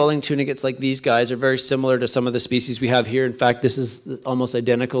bottom-dwelling tunicates like these guys are very similar to some of the species we have here. In fact, this is almost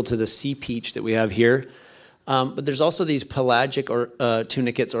identical to the sea peach that we have here. But there's also these pelagic or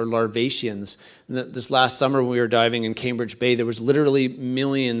tunicates or larvaceans. This last summer when we were diving in Cambridge Bay, there was literally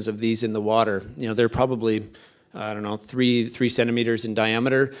millions of these in the water. You know, they're probably, I don't know, 3 centimeters in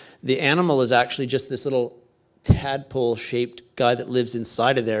diameter. The animal is actually just this little tadpole-shaped guy that lives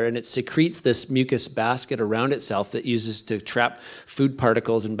inside of there, and it secretes this mucus basket around itself that uses to trap food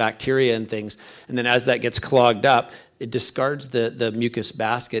particles and bacteria and things. And then as that gets clogged up, it discards the mucus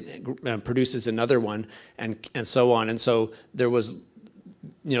basket and produces another one, and so on. And so there was,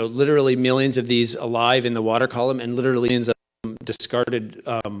 you know, literally millions of these alive in the water column, and literally millions of discarded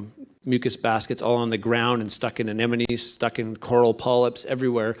mucus baskets all on the ground and stuck in anemones, stuck in coral polyps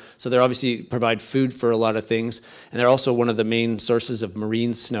everywhere. So they obviously provide food for a lot of things, and they're also one of the main sources of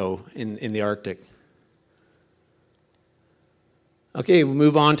marine snow in the Arctic. Okay, we'll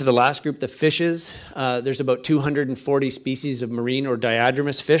move on to the last group, the fishes. There's about 240 species of marine or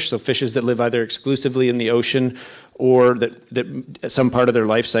diadromous fish, so fishes that live either exclusively in the ocean or that some part of their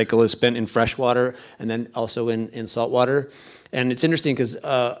life cycle is spent in freshwater and then also in saltwater. And it's interesting because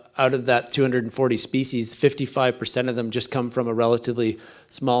out of that 240 species, 55% of them just come from a relatively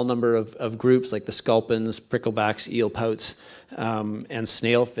small number of groups like the sculpins, pricklebacks, eelpouts, and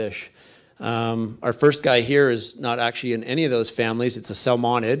snailfish. Our first guy here is not actually in any of those families. It's a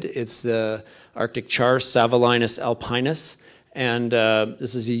salmonid. It's the Arctic char, Savelinus alpinus. And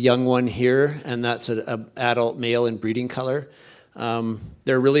this is a young one here, and that's an adult male in breeding color.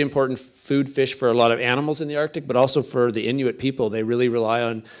 They're a really important food fish for a lot of animals in the Arctic, but also for the Inuit people. They really rely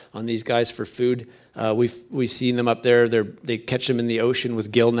on these guys for food. We've seen them up there. They catch them in the ocean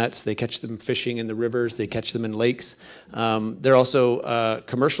with gill nets. They catch them fishing in the rivers. They catch them in lakes. They're also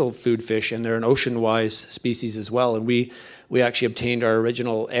commercial food fish, and they're an ocean-wise species as well. And we actually obtained our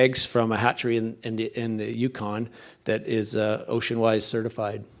original eggs from a hatchery in the Yukon that is ocean-wise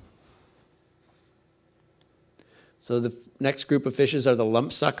certified. So the next group of fishes are the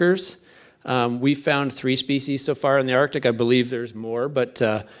lump suckers. We found 3 species so far in the Arctic. I believe there's more, but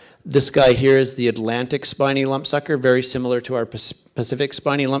this guy here is the Atlantic spiny lumpsucker, very similar to our Pacific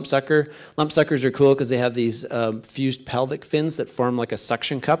spiny lumpsucker. Lumpsuckers are cool because they have these fused pelvic fins that form like a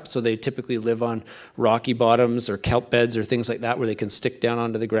suction cup, so they typically live on rocky bottoms or kelp beds or things like that where they can stick down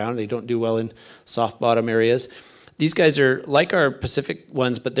onto the ground. They don't do well in soft bottom areas. These guys are like our Pacific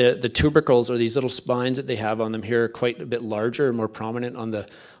ones, but the tubercles, or these little spines that they have on them here, are quite a bit larger and more prominent on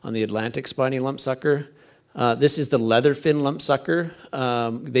the Atlantic spiny lumpsucker. This is the leatherfin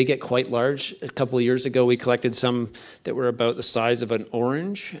lumpsucker. They get quite large. A couple of years ago, we collected some that were about the size of an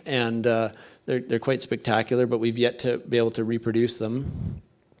orange, and they're quite spectacular, but we've yet to be able to reproduce them.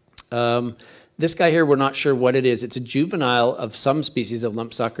 This guy here, we're not sure what it is. It's a juvenile of some species of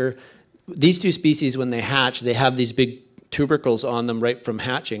lumpsucker. These 2 species, when they hatch, they have these big tubercles on them right from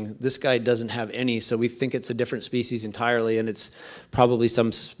hatching. This guy doesn't have any, so we think it's a different species entirely, and it's probably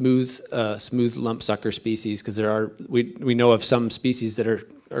some smooth lumpsucker species, because we know of some species that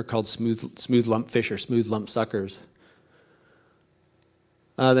are called smooth lumpfish or smooth lumpsuckers.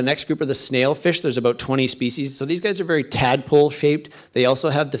 The next group are the snailfish. There's about 20 species. So these guys are very tadpole shaped. They also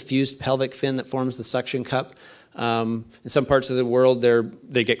have the fused pelvic fin that forms the suction cup. In some parts of the world,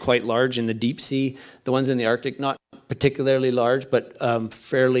 they get quite large in the deep sea. The ones in the Arctic, not particularly large, but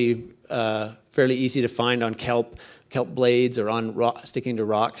fairly easy to find on kelp blades or on sticking to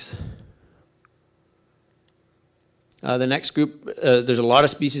rocks. The next group, there's a lot of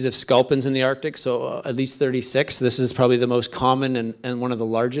species of sculpins in the Arctic, so at least 36. This is probably the most common and one of the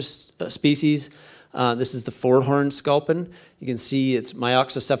largest species. This is the four-horned sculpin. You can see it's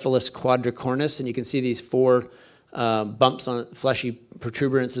Myoxocephalus quadricornis, and you can see these four bumps on fleshy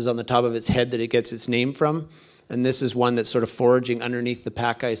protuberances on the top of its head that it gets its name from. And this is one that's sort of foraging underneath the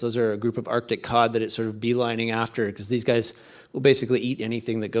pack ice. Those are a group of Arctic cod that it's sort of beelining after, because these guys will basically eat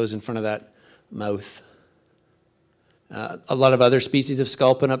anything that goes in front of that mouth. A lot of other species of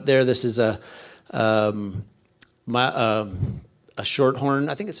sculpin up there. This is a shorthorn.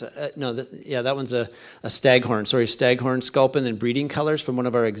 I think it's that one's a staghorn. Sorry, staghorn sculpin in breeding colors from one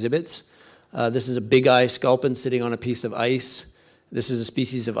of our exhibits. This is a big eye sculpin sitting on a piece of ice. This is a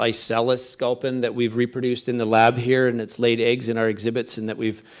species of Icelis sculpin that we've reproduced in the lab here, and it's laid eggs in our exhibits, and that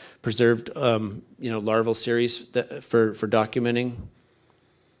we've preserved, larval series for documenting.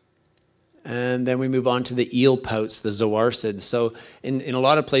 And then we move on to the eel pouts, the zoarcids. So in a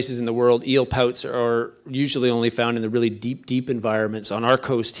lot of places in the world, eel pouts are usually only found in the really deep environments. On our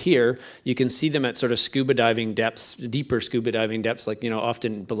coast here, you can see them at sort of scuba diving depths, deeper scuba diving depths, like,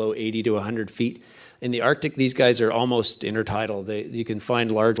 often below 80 to 100 feet. In the Arctic, these guys are almost intertidal. You can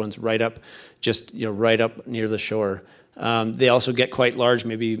find large ones right up near the shore. They also get quite large,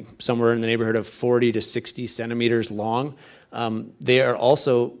 maybe somewhere in the neighborhood of 40 to 60 centimeters long. They are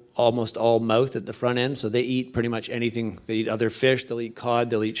also almost all mouth at the front end, so they eat pretty much anything. They eat other fish, they'll eat cod,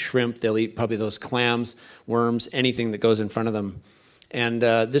 they'll eat shrimp, they'll eat probably those clams, worms, anything that goes in front of them. And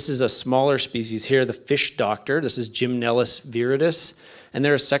this is a smaller species here, the fish doctor. This is Gymnellus viridis, and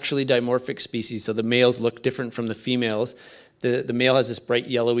they're a sexually dimorphic species, so the males look different from the females. The male has this bright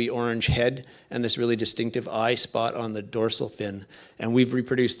yellowy orange head and this really distinctive eye spot on the dorsal fin, and we've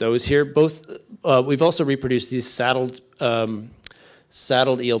reproduced those here. We've also reproduced these saddled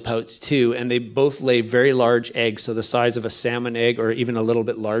eel pouts too, and they both lay very large eggs, so the size of a salmon egg or even a little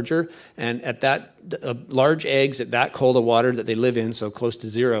bit larger. And at that large eggs at that cold of water that they live in, so close to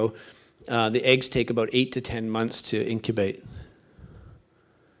zero, the eggs take about 8 to 10 months to incubate.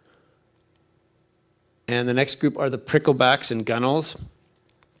 And the next group are the pricklebacks and gunnels.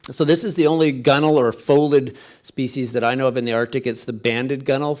 So this is the only gunnel or folded species that I know of in the Arctic. It's the banded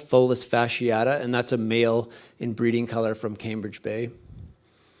gunnel, Pholus fasciata, and that's a male in breeding color from Cambridge Bay.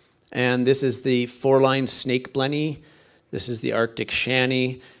 And this is the four-line snake blenny. This is the Arctic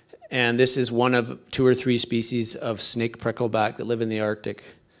shanny, and this is one of 2 or 3 species of snake prickleback that live in the Arctic.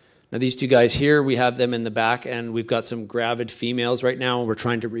 Now these two guys here, we have them in the back, and we've got some gravid females right now, and we're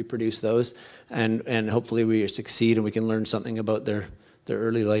trying to reproduce those, and hopefully we succeed and we can learn something about their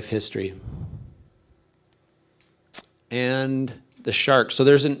early life history. And the shark. So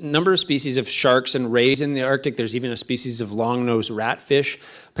there's a number of species of sharks and rays in the Arctic. There's even a species of long-nosed ratfish.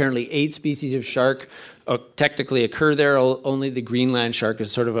 Apparently 8 species of shark technically occur there. Only the Greenland shark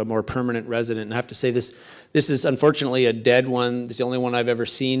is sort of a more permanent resident. And I have to say this is unfortunately a dead one. It's the only one I've ever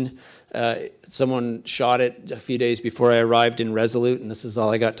seen. Someone shot it a few days before I arrived in Resolute, and this is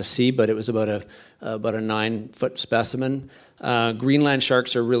all I got to see, but it was about a 9-foot specimen. Greenland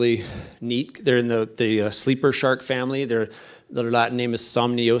sharks are really neat. They're in the sleeper shark family. Their Latin name is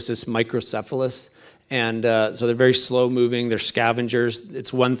Somniosus microcephalus. And so they're very slow moving, they're scavengers.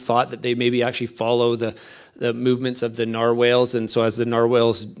 It's one thought that they maybe actually follow the movements of the narwhals, and so as the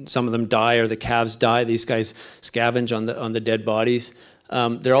narwhals, some of them die or the calves die, these guys scavenge on the dead bodies.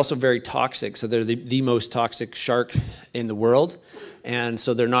 They're also very toxic, so they're the most toxic shark in the world. And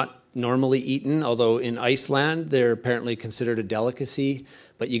so they're not normally eaten, although in Iceland they're apparently considered a delicacy,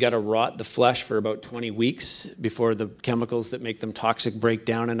 but you got to rot the flesh for about 20 weeks before the chemicals that make them toxic break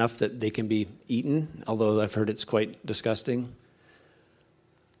down enough that they can be eaten, although I've heard it's quite disgusting.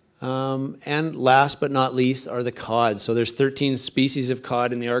 And last but not least are the cod. So there's 13 species of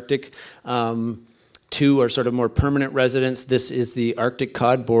cod in the Arctic. 2 are sort of more permanent residents. This is the Arctic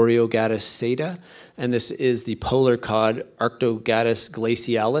cod, Boreogatus saeda, and this is the polar cod, Arctogatus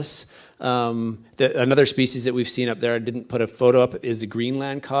glacialis. Another species that we've seen up there, I didn't put a photo up, is the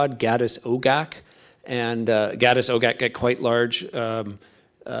Greenland cod, Gaddis ogak. And Gaddis ogak get quite large.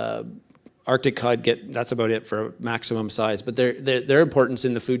 Arctic cod that's about it for maximum size. But their importance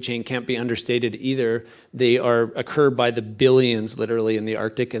in the food chain can't be understated either. They occur by the billions, literally, in the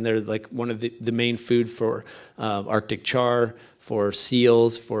Arctic, and they're like one of the main food for Arctic char, for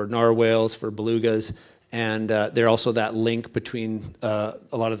seals, for narwhals, for belugas. And they're also that link between a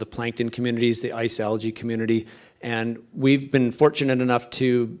lot of the plankton communities, the ice algae community. And we've been fortunate enough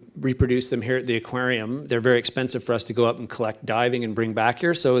to reproduce them here at the aquarium. They're very expensive for us to go up and collect diving and bring back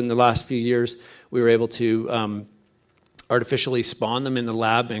here. So in the last few years, we were able to artificially spawn them in the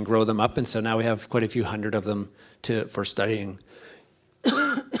lab and grow them up. And so now we have quite a few hundred of them for studying.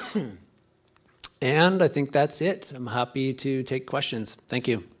 And I think that's it. I'm happy to take questions. Thank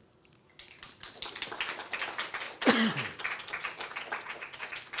you.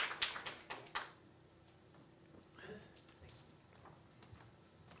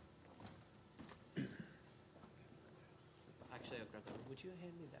 Actually, I'll grab that one. Would you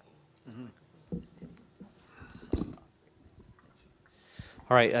hand me that one?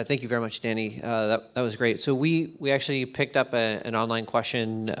 All right, thank you very much, Danny. That was great. So we actually picked up an online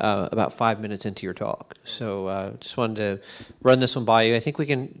question about 5 minutes into your talk. So just wanted to run this one by you. I think we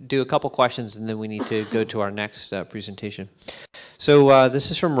can do a couple questions and then we need to go to our next presentation. So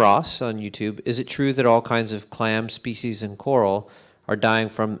this is from Ross on YouTube. Is it true that all kinds of clam species and coral are dying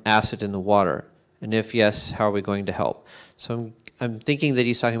from acid in the water? And if yes, how are we going to help? So I'm thinking that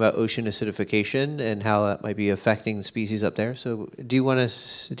he's talking about ocean acidification and how that might be affecting the species up there. So do you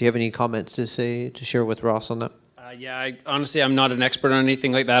have any comments to share with Ross on that? Yeah, honestly, I'm not an expert on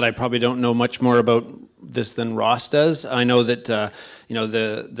anything like that. I probably don't know much more about this than Ross does. I know that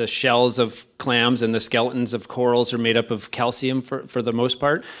the shells of clams and the skeletons of corals are made up of calcium for the most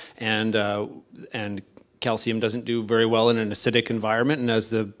part, and calcium doesn't do very well in an acidic environment, and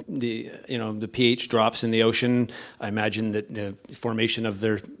as the pH drops in the ocean, I imagine that the formation of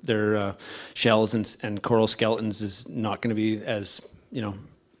their shells and coral skeletons is not going to be as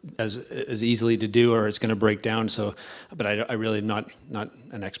easily to do, or it's going to break down. So, but I really am not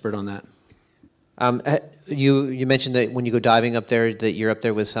an expert on that. You mentioned that when you go diving up there, that you're up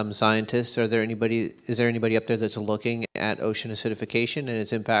there with some scientists. Is there anybody up there that's looking at ocean acidification and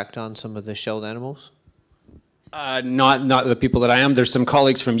its impact on some of the shelled animals? Not the people that I am. There's some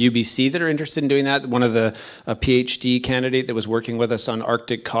colleagues from UBC that are interested in doing that. One of a PhD candidate that was working with us on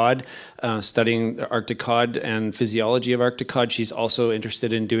Arctic cod, studying Arctic cod and physiology of Arctic cod. She's also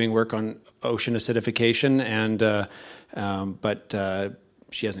interested in doing work on ocean acidification, but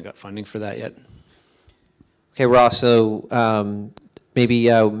she hasn't got funding for that yet. Okay, Ross. So maybe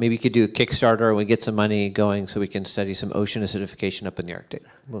you could do a Kickstarter and we get some money going so we can study some ocean acidification up in the Arctic.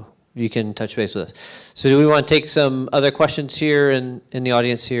 Well, you can touch base with us. So do we want to take some other questions here in the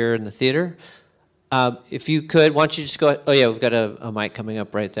audience here in the theater? If you could, why don't you just go, oh yeah, we've got a mic coming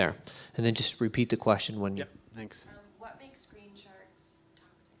up right there. And then just repeat the question when you. Yep, thanks. What makes green sharks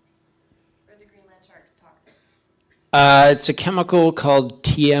toxic? Or the Greenland sharks toxic? It's a chemical called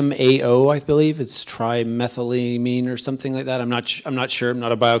TMAO, I believe. It's trimethylamine or something like that. I'm not sure. I'm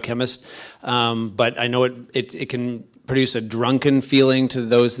not a biochemist, but I know it can produce a drunken feeling to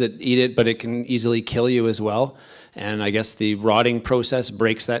those that eat it, but it can easily kill you as well. And I guess the rotting process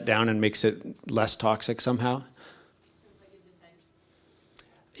breaks that down and makes it less toxic somehow.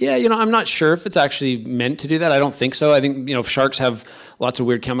 Yeah, I'm not sure if it's actually meant to do that. I don't think so. I think, sharks have lots of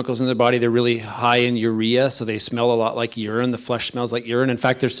weird chemicals in their body. They're really high in urea, so they smell a lot like urine. The flesh smells like urine. In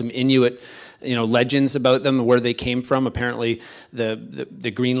fact, there's some Inuit, legends about them, where they came from. Apparently,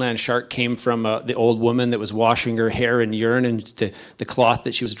 the Greenland shark came from the old woman that was washing her hair in urine, and the cloth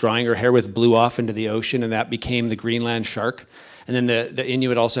that she was drying her hair with blew off into the ocean, and that became the Greenland shark. And then the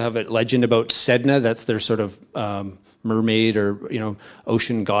Inuit also have a legend about Sedna. That's their sort of mermaid or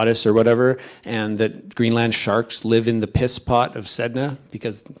ocean goddess or whatever, and that Greenland sharks live in the piss pot of Sedna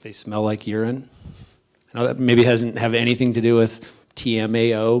because they smell like urine. I know that maybe doesn't have anything to do with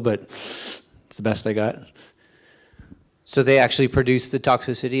TMAO, but it's the best I got. So they actually produce the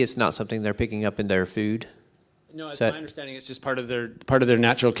toxicity. It's not something they're picking up in their food. No, it's my understanding it's just part of their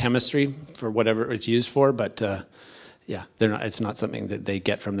natural chemistry for whatever it's used for. But yeah, it's not something that they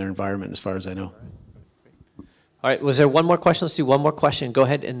get from their environment, as far as I know. All right, was there one more question? Let's do one more question. Go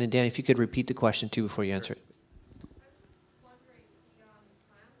ahead, and then Dan, if you could repeat the question too before you answer it.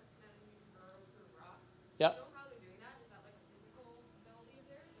 Yeah.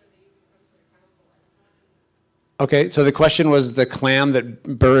 Okay, so the question was the clam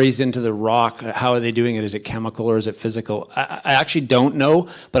that buries into the rock, how are they doing it? Is it chemical or is it physical? I actually don't know,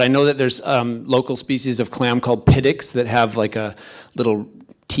 but I know that there's local species of clam called pidix that have like a little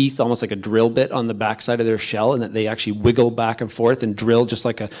teeth, almost like a drill bit on the backside of their shell, and that they actually wiggle back and forth and drill just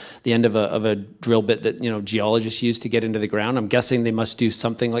like the end of a drill bit that geologists use to get into the ground. I'm guessing they must do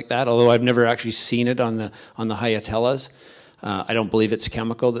something like that, although I've never actually seen it on the Hyatellas. I don't believe it's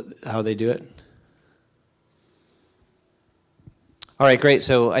chemical how they do it. All right, great.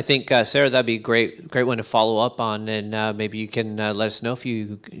 So I think, Sarah, that'd be a great one to follow up on, and maybe you can let us know if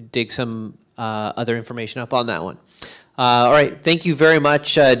you dig some other information up on that one. All right, thank you very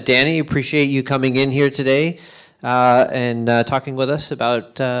much, Danny. Appreciate you coming in here today and talking with us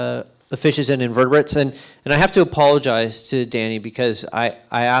about the fishes and invertebrates. And I have to apologize to Danny because I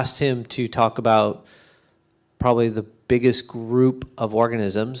asked him to talk about probably the biggest group of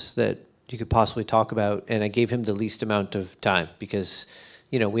organisms that you could possibly talk about, and I gave him the least amount of time because,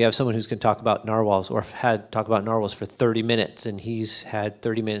 you know, we have someone who's going to talk about narwhals or had talk about narwhals for 30 minutes, and he's had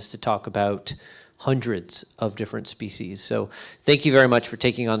 30 minutes to talk about hundreds of different species. So thank you very much for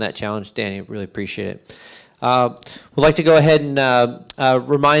taking on that challenge, Danny. Really appreciate it. We'd like to go ahead and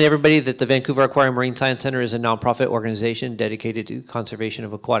remind everybody that the Vancouver Aquarium Marine Science Center is a nonprofit organization dedicated to conservation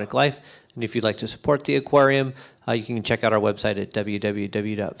of aquatic life. And if you'd like to support the aquarium, you can check out our website at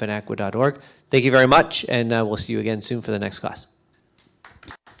www.vanaqua.org. Thank you very much, and we'll see you again soon for the next class.